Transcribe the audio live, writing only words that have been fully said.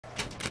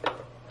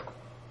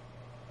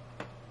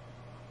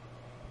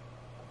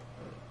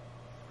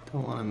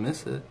Don't want to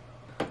miss it.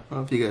 I don't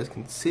know if you guys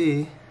can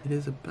see. It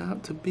is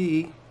about to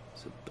be.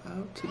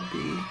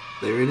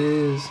 There it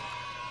is.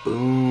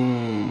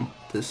 Boom.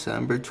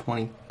 December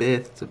 25th.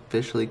 It's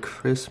officially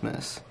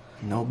Christmas.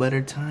 No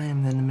better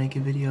time than to make a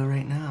video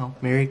right now.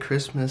 Merry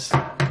Christmas,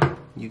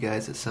 you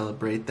guys that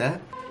celebrate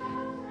that.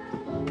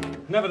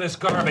 Never this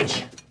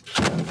garbage.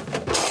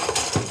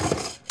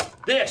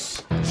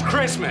 This is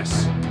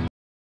Christmas.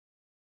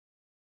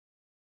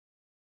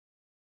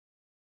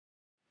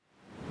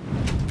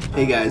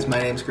 Hey guys, my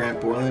name's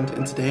Grant Borland,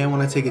 and today I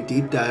want to take a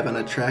deep dive on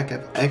a track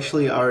I've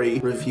actually already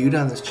reviewed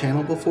on this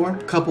channel before.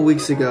 A couple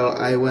weeks ago,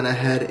 I went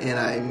ahead and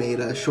I made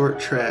a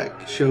short track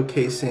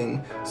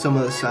showcasing some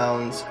of the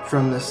sounds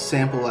from this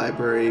sample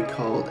library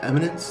called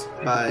Eminence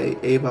by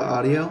Ava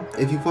Audio.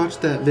 If you've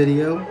watched that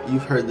video,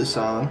 you've heard the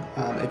song.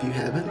 If you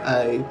haven't,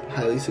 I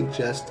highly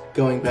suggest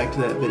going back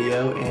to that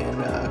video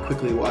and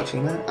quickly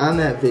watching that. On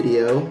that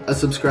video, a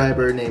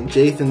subscriber named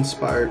Jathan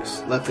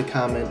Sparks left a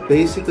comment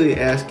basically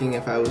asking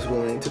if I was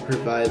willing to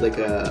provide like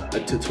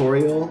a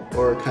tutorial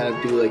or kind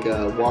of do like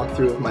a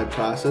walkthrough of my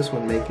process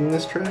when making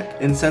this track.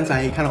 And since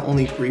I kind of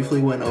only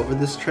briefly went over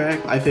this track,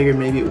 I figured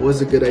maybe it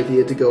was a good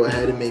idea to go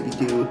ahead and maybe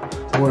do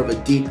more of a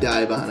deep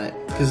dive on it.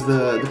 Because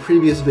the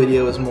previous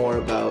video was more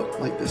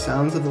about like the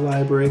sounds of the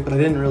library, but I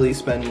didn't really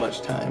spend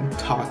much time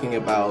talking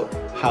about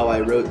how I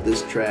wrote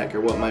this track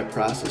or what my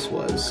process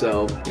was.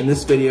 So in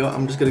this video,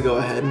 I'm just gonna go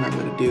ahead and I'm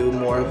gonna do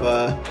more of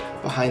a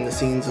behind the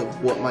scenes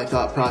of what my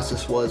thought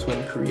process was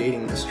when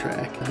creating this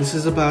track. This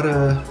is about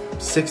a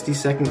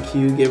 60-second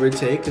cue, give or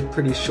take, a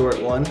pretty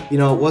short one. You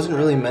know, it wasn't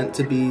really meant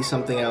to be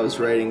something I was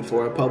writing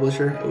for a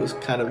publisher. It was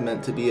kind of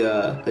meant to be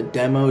a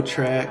demo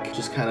track,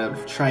 just kind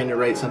of trying to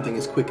write something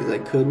as quick as I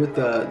could with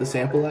the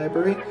sample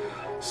library.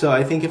 So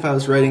I think if I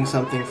was writing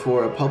something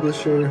for a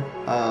publisher,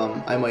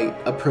 I might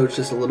approach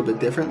this a little bit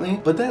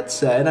differently. But that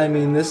said, I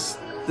mean, this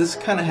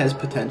kind of has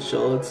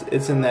potential.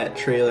 It's in that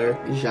trailer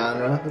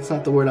genre. That's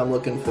not the word I'm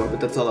looking for, but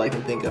that's all I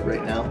can think of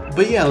right now.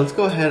 But yeah, let's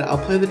go ahead.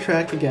 I'll play the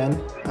track again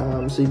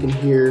so you can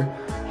hear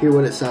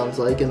what it sounds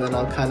like, and then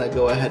I'll kind of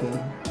go ahead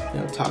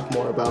and talk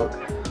more about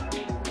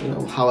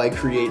how I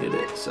created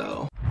it.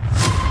 So.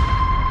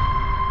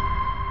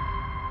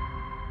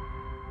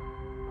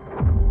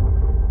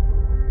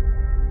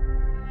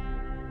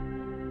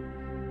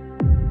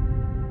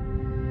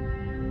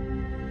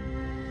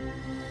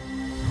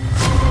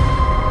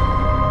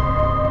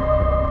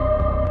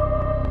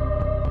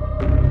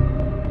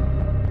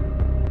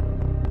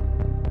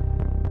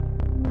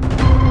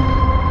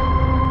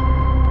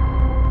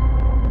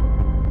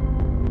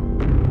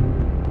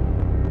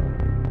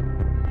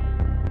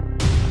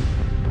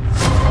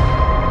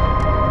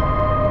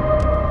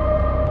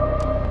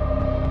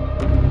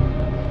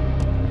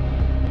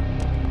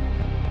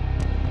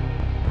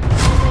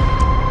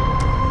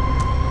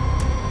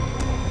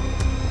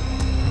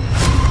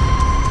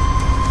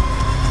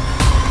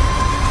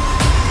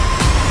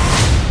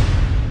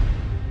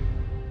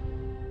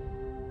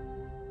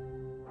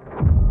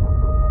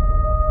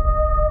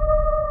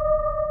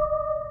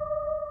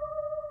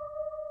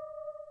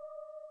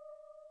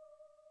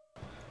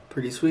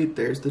 Pretty sweet,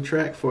 there's the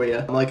track for you.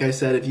 Like I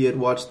said, if you had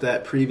watched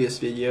that previous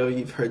video,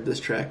 you've heard this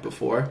track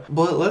before.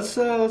 But let's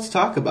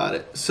talk about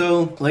it.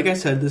 So, like I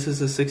said, this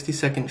is a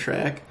 60-second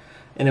track,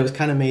 and it was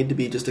kind of made to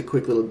be just a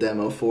quick little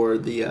demo for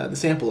the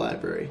sample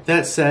library.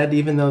 That said,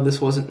 even though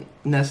this wasn't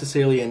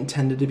necessarily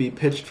intended to be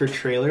pitched for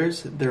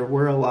trailers, there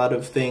were a lot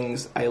of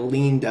things I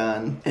leaned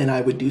on, and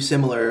I would do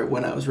similar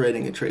when I was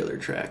writing a trailer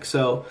track.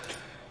 So,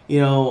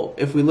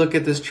 if we look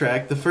at this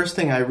track, the first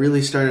thing I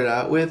really started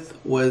out with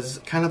was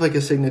kind of like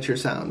a signature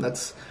sound.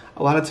 That's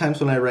a lot of times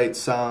when I write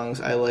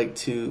songs, I like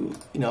to,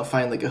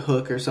 find like a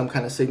hook or some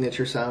kind of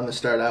signature sound to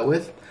start out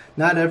with.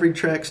 Not every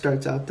track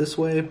starts out this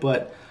way,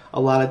 but a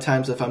lot of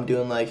times if I'm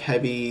doing like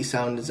heavy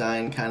sound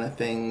design kind of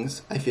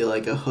things, I feel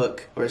like a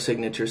hook or a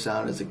signature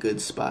sound is a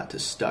good spot to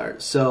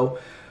start. So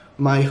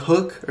my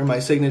hook or my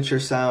signature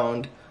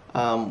sound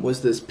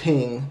was this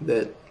ping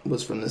that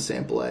was from the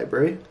sample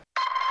library.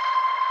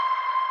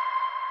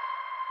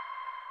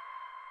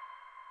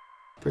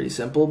 Pretty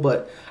simple,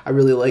 but I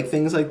really like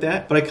things like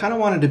that. But I kind of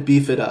wanted to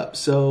beef it up.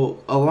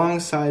 So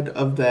alongside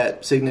of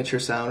that signature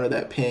sound or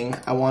that ping,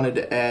 I wanted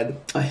to add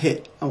a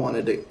hit. I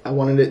wanted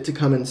it to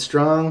come in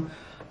strong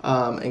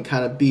and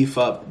kind of beef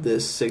up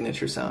this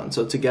signature sound.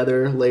 So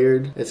together,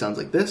 layered, it sounds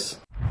like this.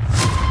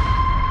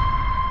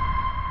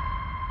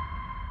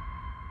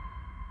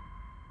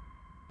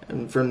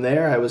 And from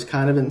there, I was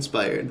kind of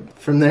inspired.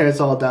 From there, it's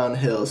all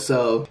downhill.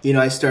 So,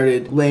 I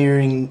started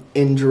layering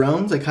in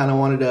drones. I kind of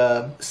wanted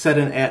to set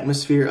an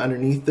atmosphere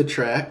underneath the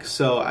track.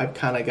 So I've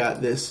kind of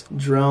got this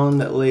drone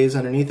that lays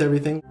underneath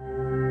everything.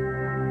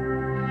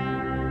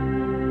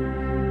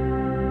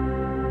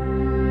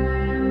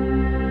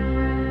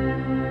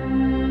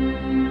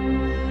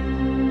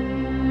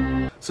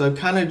 So I've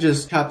kind of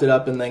just chopped it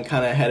up and then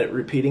kind of had it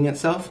repeating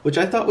itself, which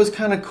I thought was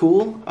kind of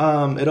cool.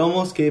 It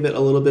almost gave it a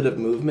little bit of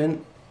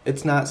movement.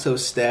 It's not so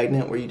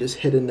stagnant where you just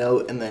hit a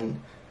note and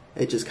then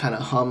it just kind of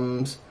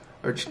hums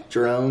or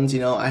drones.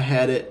 I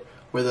had it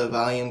where the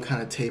volume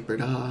kind of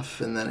tapered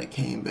off and then it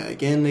came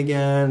back in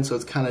again. So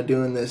it's kind of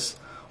doing this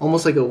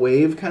almost like a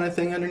wave kind of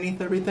thing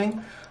underneath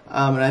everything.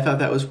 And I thought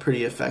that was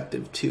pretty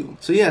effective too.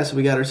 So yeah, so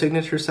we got our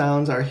signature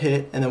sounds, our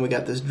hit, and then we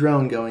got this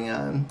drone going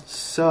on.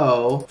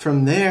 So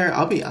from there,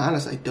 I'll be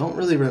honest, I don't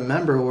really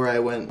remember where I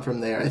went from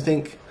there. I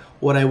think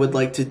what I would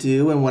like to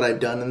do and what I've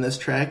done in this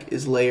track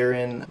is layer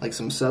in like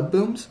some sub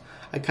booms.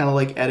 I kind of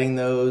like adding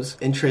those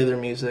in trailer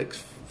music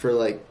for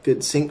like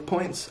good sync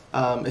points,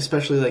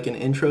 especially like in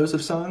intros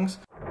of songs.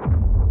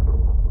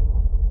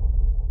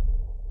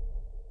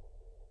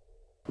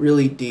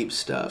 Really deep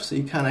stuff. So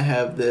you kind of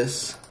have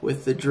this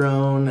with the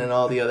drone and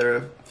all the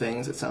other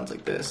things. It sounds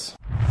like this.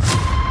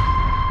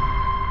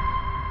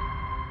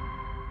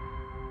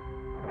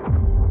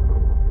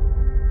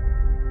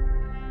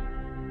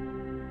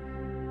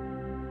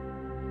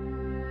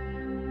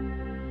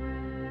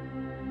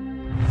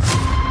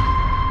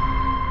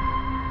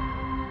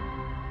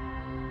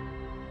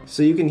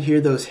 So you can hear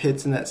those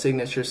hits in that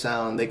signature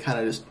sound. They kind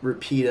of just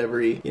repeat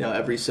every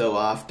so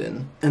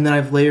often. And then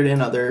I've layered in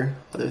other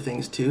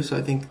things too. So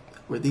I think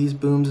were these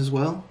booms as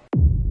well?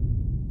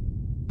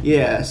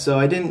 Yeah, so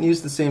I didn't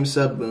use the same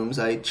sub booms.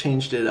 I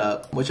changed it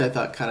up, which I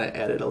thought kind of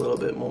added a little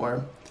bit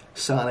more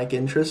sonic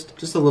interest.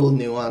 Just a little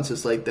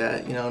nuances like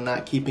that,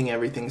 not keeping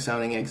everything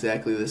sounding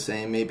exactly the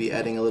same, maybe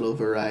adding a little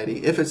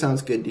variety if it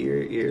sounds good to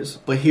your ears.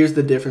 But here's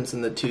the difference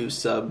in the two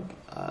sub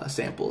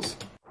samples.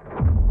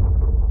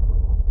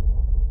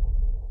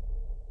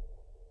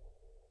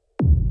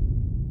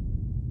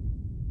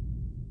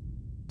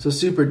 So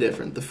super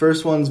different. The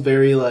first one's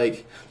very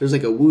like, there's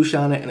like a whoosh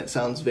on it and it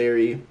sounds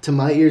very, to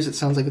my ears it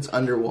sounds like it's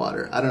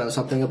underwater. I don't know,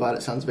 something about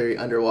it sounds very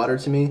underwater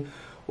to me.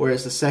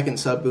 Whereas the second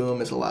sub boom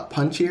is a lot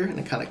punchier and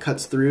it kind of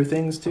cuts through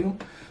things too.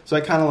 So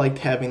I kind of liked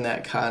having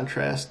that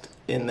contrast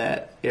in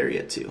that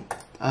area too.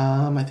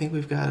 I think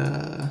we've got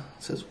it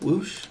says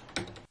whoosh.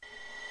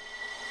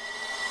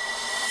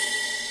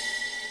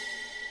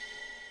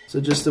 So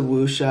just the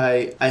whoosh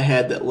I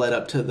had that led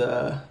up to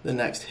the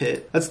next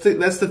hit. That's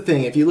the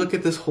thing. If you look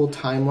at this whole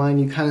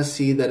timeline, you kind of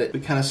see that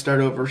we kind of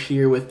start over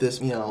here with this,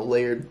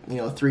 layered,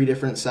 3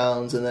 different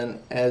sounds, and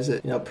then as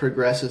it,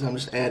 progresses, I'm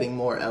just adding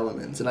more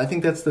elements. And I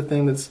think that's the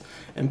thing that's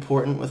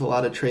important with a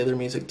lot of trailer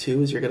music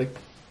too, is you're gonna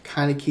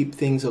kind of keep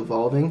things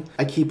evolving.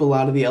 I keep a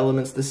lot of the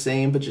elements the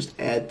same, but just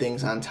add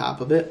things on top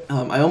of it.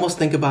 I almost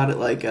think about it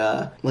like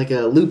a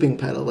looping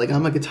pedal. Like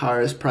I'm a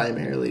guitarist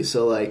primarily,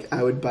 so like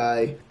I would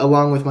buy,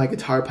 along with my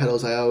guitar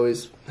pedals, I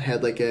always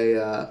had like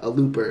a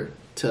looper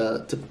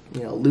to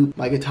loop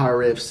my guitar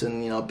riffs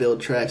and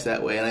build tracks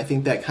that way. And I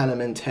think that kind of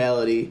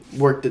mentality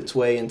worked its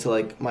way into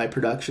like my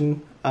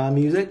production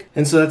music.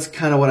 And so that's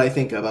kind of what I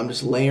think of. I'm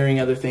just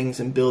layering other things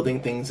and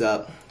building things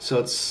up. So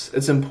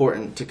it's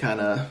important to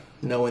kind of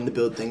know when to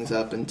build things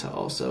up and to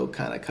also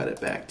kind of cut it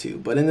back too.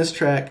 But in this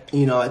track,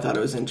 I thought it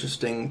was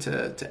interesting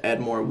to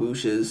add more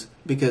whooshes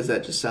because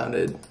that just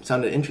sounded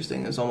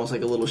interesting. It was almost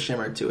like a little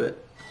shimmer to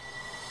it,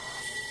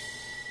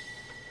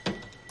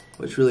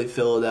 which really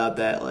filled out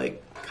that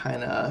like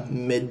kind of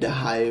mid to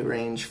high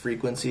range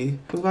frequency.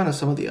 Move on to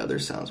some of the other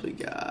sounds we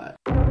got.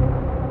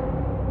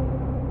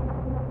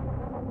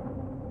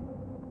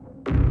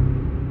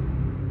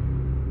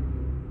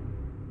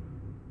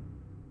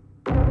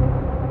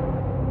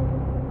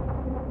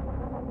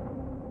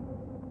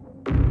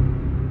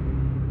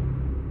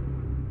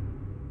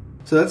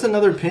 So that's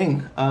another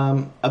ping,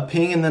 a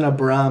ping and then a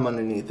brom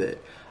underneath it.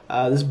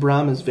 This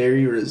brom is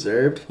very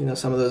reserved.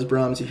 Some of those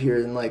broms you hear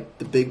in like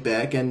the big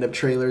back end of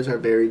trailers are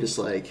very just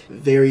like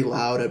very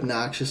loud,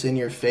 obnoxious, in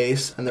your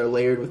face, and they're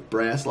layered with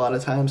brass a lot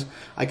of times.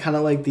 I kind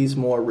of like these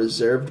more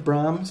reserved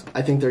broms.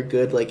 I think they're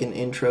good like in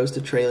intros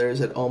to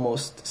trailers. It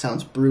almost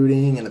sounds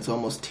brooding and it's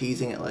almost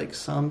teasing it like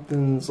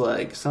something's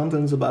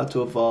about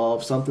to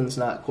evolve, something's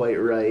not quite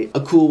right.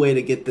 A cool way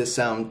to get this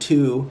sound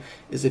too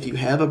is if you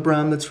have a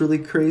brom that's really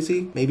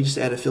crazy, maybe just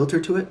add a filter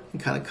to it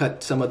and kind of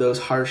cut some of those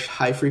harsh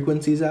high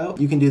frequencies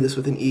out. You can do this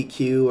with an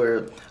EQ,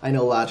 or I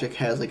know Logic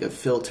has like a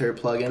filter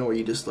plugin where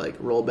you just like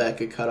roll back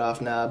a cutoff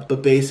knob,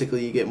 but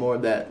basically you get more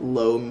of that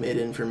low mid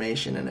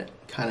information and it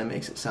kind of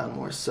makes it sound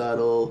more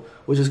subtle,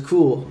 which is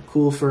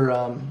cool for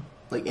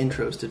like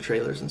intros to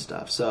trailers and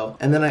stuff. So,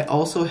 and then I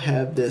also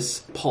have this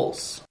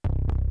pulse.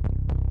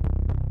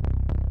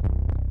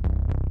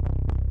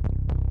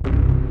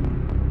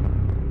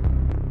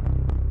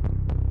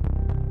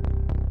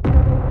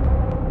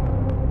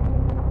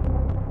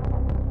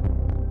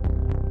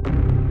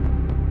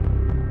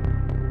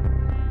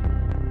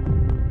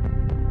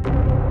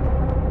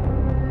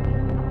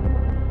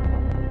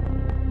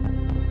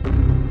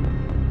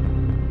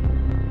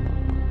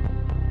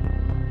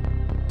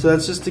 So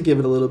that's just to give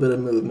it a little bit of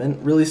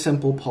movement. Really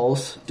simple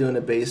pulse, doing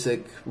a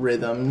basic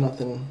rhythm,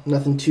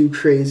 nothing too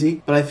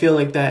crazy. But I feel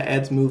like that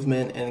adds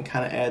movement and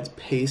kind of adds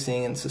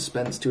pacing and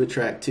suspense to a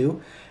track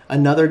too.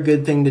 Another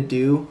good thing to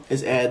do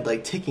is add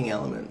like ticking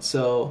elements.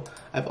 So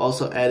I've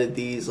also added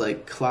these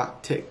like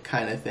clock tick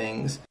kind of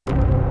things.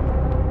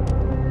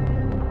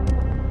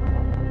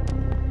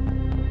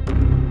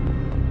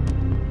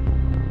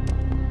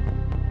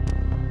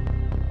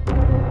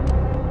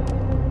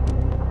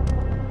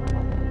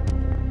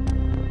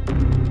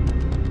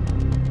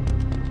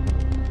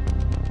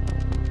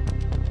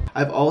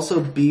 I've also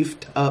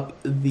beefed up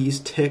these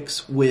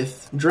ticks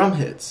with drum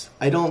hits.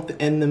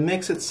 In the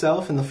mix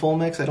itself, in the full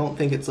mix, I don't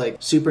think it's like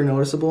super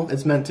noticeable.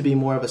 It's meant to be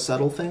more of a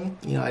subtle thing.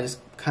 You know, I just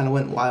kind of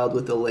went wild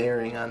with the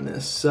layering on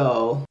this.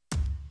 So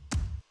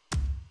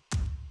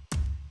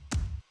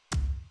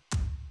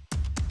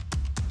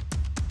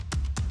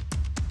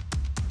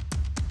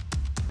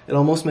it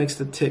almost makes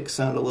the tick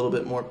sound a little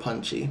bit more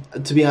punchy.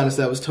 To be honest,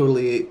 that was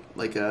totally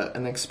like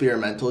an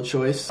experimental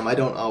choice. I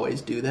don't always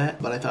do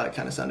that, but I thought it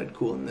kind of sounded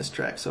cool in this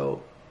track,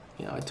 so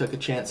you know, I took a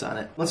chance on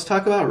it. Let's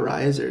talk about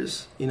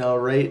risers. You know,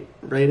 right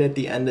at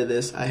the end of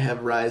this, I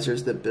have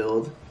risers that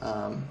build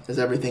as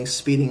everything's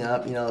speeding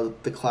up. You know,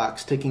 the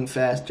clock's ticking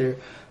faster,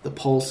 the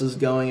pulse is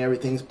going,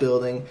 everything's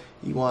building.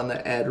 You want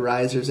to add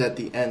risers at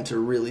the end to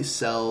really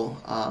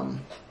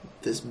sell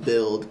this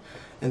build.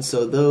 And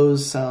so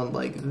those sound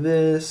like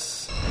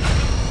this.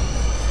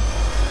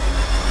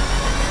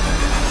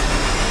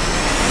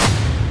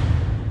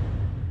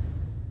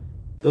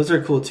 Those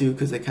are cool too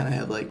because they kind of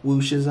have like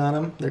whooshes on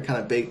them. They're kind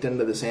of baked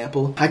into the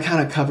sample. I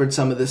kind of covered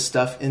some of this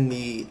stuff in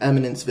the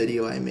Eminence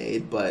video I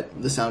made,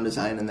 but the sound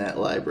design in that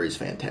library is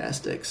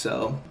fantastic.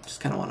 So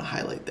just kind of want to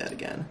highlight that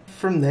again.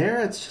 From there,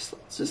 it's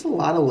just a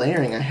lot of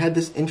layering. I had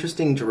this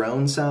interesting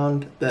drone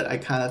sound that I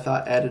kind of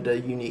thought added a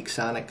unique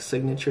sonic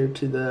signature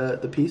to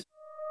the piece.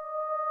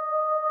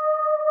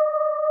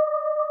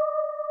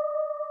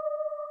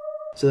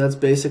 So that's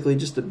basically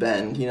just a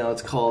bend, you know,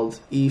 it's called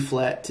E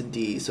flat to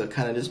D, so it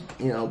kind of just,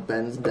 you know,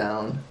 bends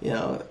down, you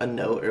know, a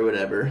note or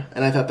whatever.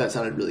 And I thought that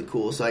sounded really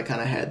cool, so I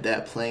kind of had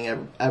that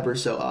playing ever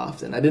so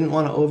often. I didn't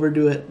want to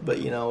overdo it, but,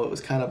 you know, it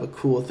was kind of a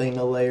cool thing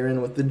to layer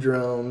in with the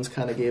drones,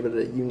 kind of gave it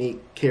a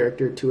unique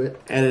character to it.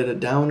 Added a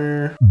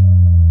downer.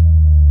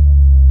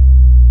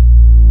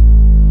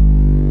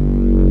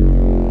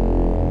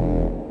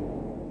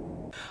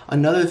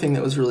 Another thing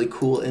that was really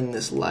cool in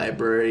this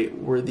library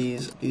were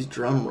these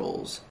drum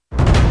rolls.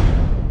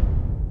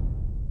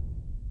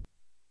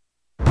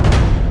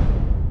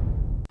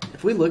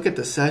 If we look at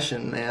the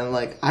session, man,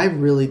 like I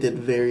really did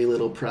very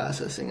little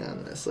processing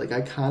on this. Like I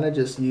kind of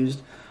just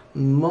used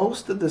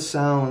most of the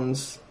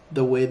sounds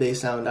the way they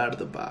sound out of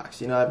the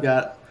box. You know, I've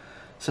got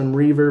some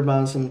reverb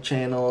on some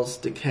channels,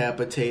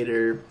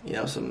 decapitator, you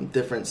know, some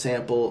different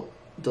sample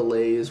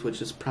delays,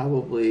 which is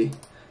probably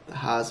the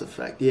Haas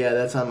effect. Yeah,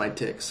 that's on my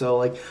tick. So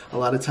like a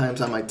lot of times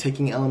on my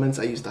ticking elements,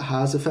 I use the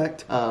Haas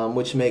effect,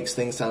 which makes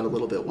things sound a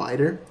little bit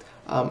wider.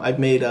 I've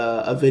made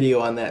a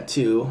video on that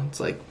too. It's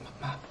like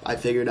I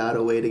figured out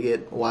a way to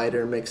get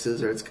wider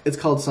mixes, or it's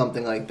called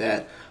something like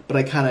that. But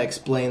I kind of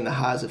explain the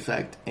Haas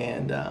effect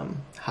and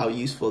how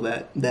useful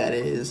that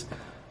is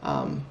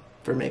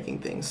for making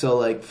things. So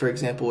like for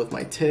example with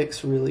my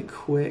ticks, really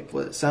quick,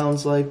 what it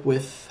sounds like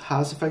with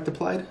Haas effect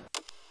applied.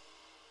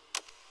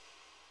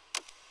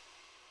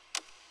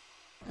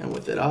 And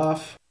with it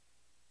off.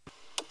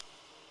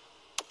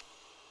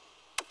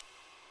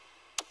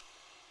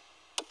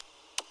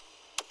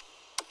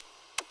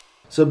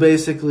 So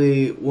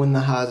basically, when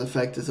the Haas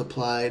effect is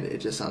applied, it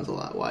just sounds a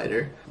lot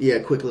wider. Yeah,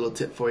 quick little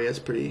tip for you. It's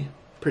pretty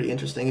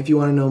interesting. If you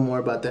want to know more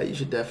about that, you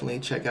should definitely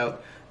check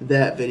out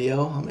that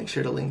video. I'll make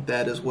sure to link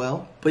that as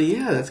well. But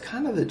yeah, that's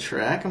kind of the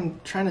track. I'm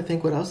trying to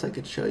think what else I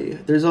could show you.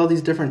 There's all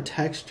these different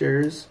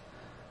textures,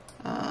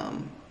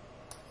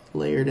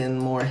 layered in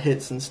more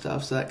hits and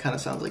stuff. So that kind of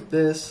sounds like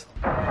this.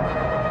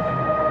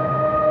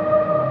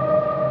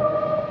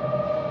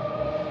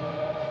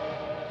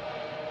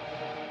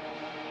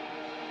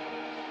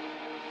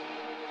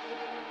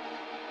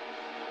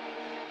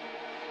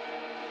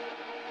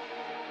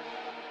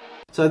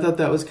 So I thought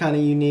that was kind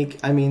of unique.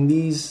 I mean,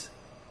 these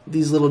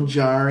little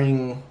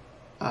jarring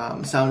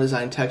sound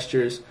design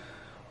textures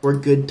were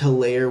good to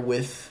layer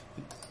with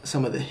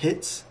some of the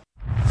hits.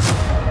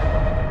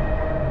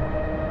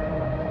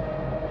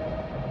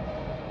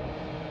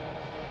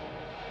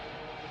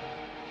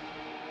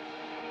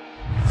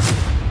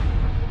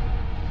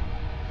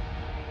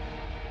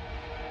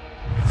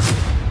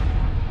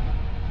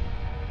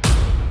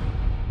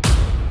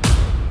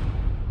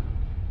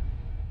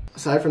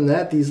 Aside from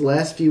that, these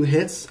last few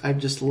hits, I've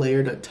just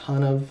layered a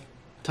ton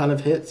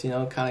of hits, you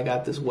know, kind of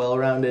got this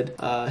well-rounded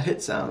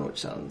hit sound,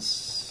 which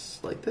sounds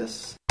like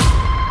this.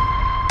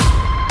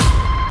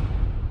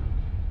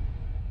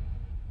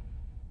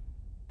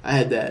 I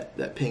had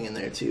that ping in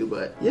there too,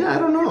 but yeah, I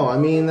don't know. I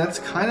mean, that's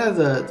kind of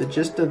the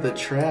gist of the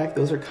track.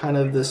 Those are kind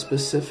of the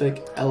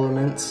specific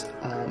elements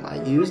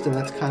I used, and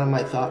that's kind of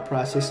my thought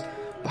process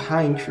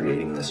behind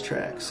creating this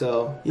track.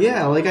 So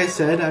yeah, like I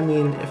said, I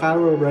mean, if I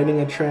were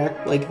writing a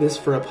track like this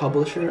for a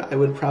publisher, I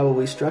would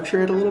probably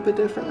structure it a little bit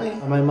differently.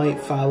 I might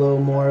follow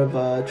more of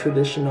a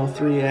traditional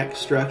 3-act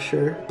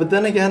structure, but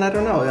then again, I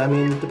don't know. I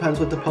mean, it depends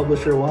what the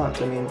publisher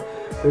wants. I mean,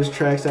 there's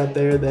tracks out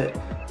there that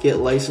get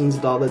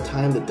licensed all the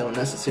time that don't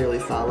necessarily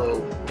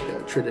follow like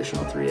a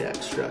traditional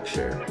 3-act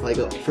structure. Like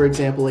for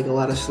example, like a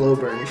lot of slow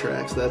burn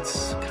tracks,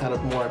 that's kind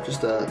of more of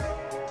just a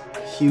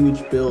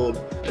huge build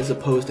as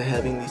opposed to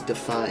having these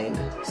defined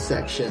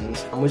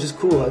sections, which is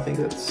cool. I think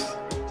that's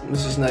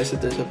It's just nice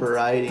that there's a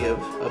variety of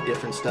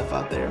different stuff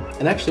out there.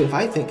 And actually, if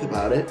I think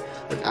about it,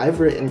 like I've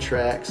written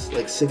tracks,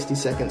 like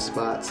 60-second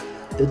spots,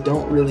 that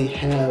don't really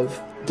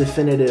have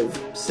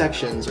definitive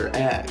sections or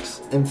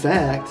acts. In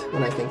fact,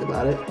 when I think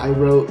about it, I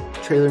wrote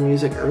trailer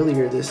music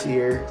earlier this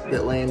year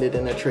that landed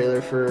in a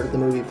trailer for the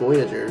movie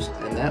Voyagers,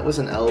 and that was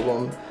an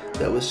album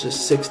that was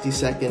just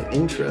 60-second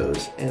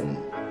intros, and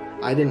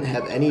I didn't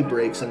have any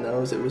breaks in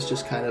those. It was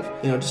just kind of,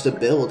 just a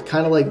build,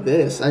 kind of like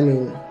this. I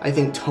mean, I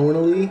think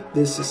tonally,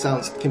 this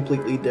sounds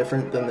completely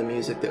different than the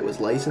music that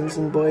was licensed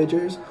in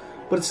Voyagers,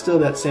 but it's still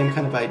that same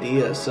kind of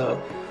idea. So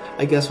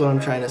I guess what I'm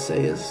trying to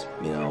say is,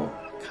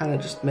 kind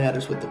of just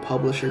matters what the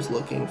publisher's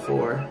looking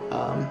for.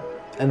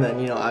 And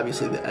then,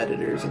 obviously the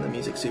editors and the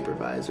music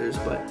supervisors.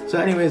 But so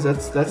anyways,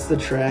 that's the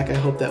track. I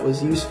hope that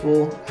was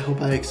useful. I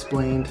hope I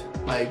explained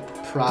my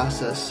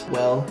process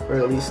well, or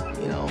at least,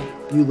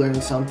 you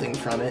learned something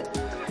from it.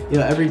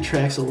 Every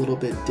track's a little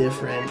bit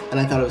different, and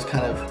I thought it was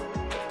kind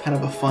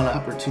of a fun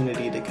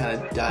opportunity to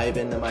kind of dive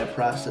into my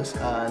process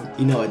on,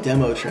 a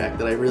demo track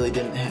that I really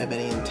didn't have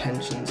any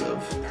intentions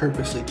of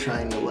purposely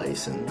trying to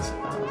license.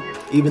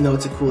 Even though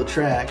it's a cool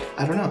track,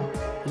 I don't know,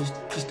 it's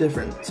just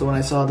different. So when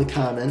I saw the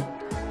comment,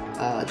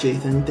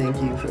 Jathan,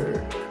 thank you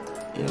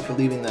for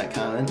leaving that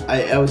comment.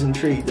 I was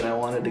intrigued, and I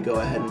wanted to go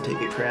ahead and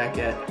take a crack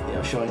at,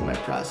 showing my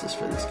process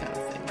for this kind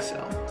of thing.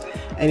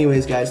 So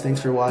anyways, guys,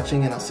 thanks for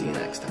watching, and I'll see you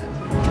next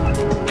time.